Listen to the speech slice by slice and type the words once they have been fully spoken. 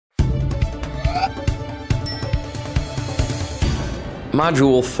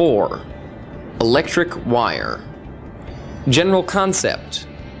Module 4. Electric wire. General concept.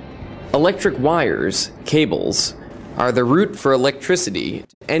 Electric wires, cables, are the route for electricity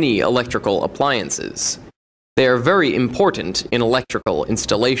to any electrical appliances. They are very important in electrical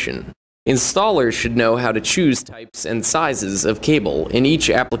installation. Installers should know how to choose types and sizes of cable in each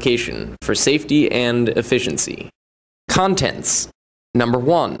application for safety and efficiency. Contents. Number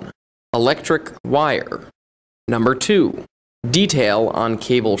 1. Electric wire. Number 2. Detail on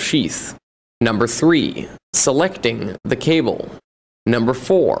cable sheath. Number 3. Selecting the cable. Number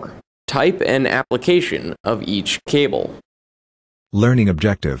 4. Type and application of each cable. Learning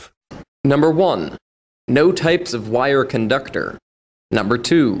objective. Number 1. Know types of wire conductor. Number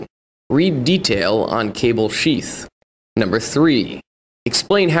 2. Read detail on cable sheath. Number 3.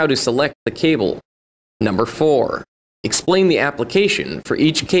 Explain how to select the cable. Number 4. Explain the application for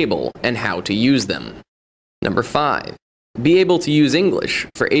each cable and how to use them. Number 5. Be able to use English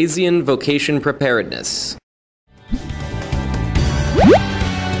for ASEAN vocation preparedness.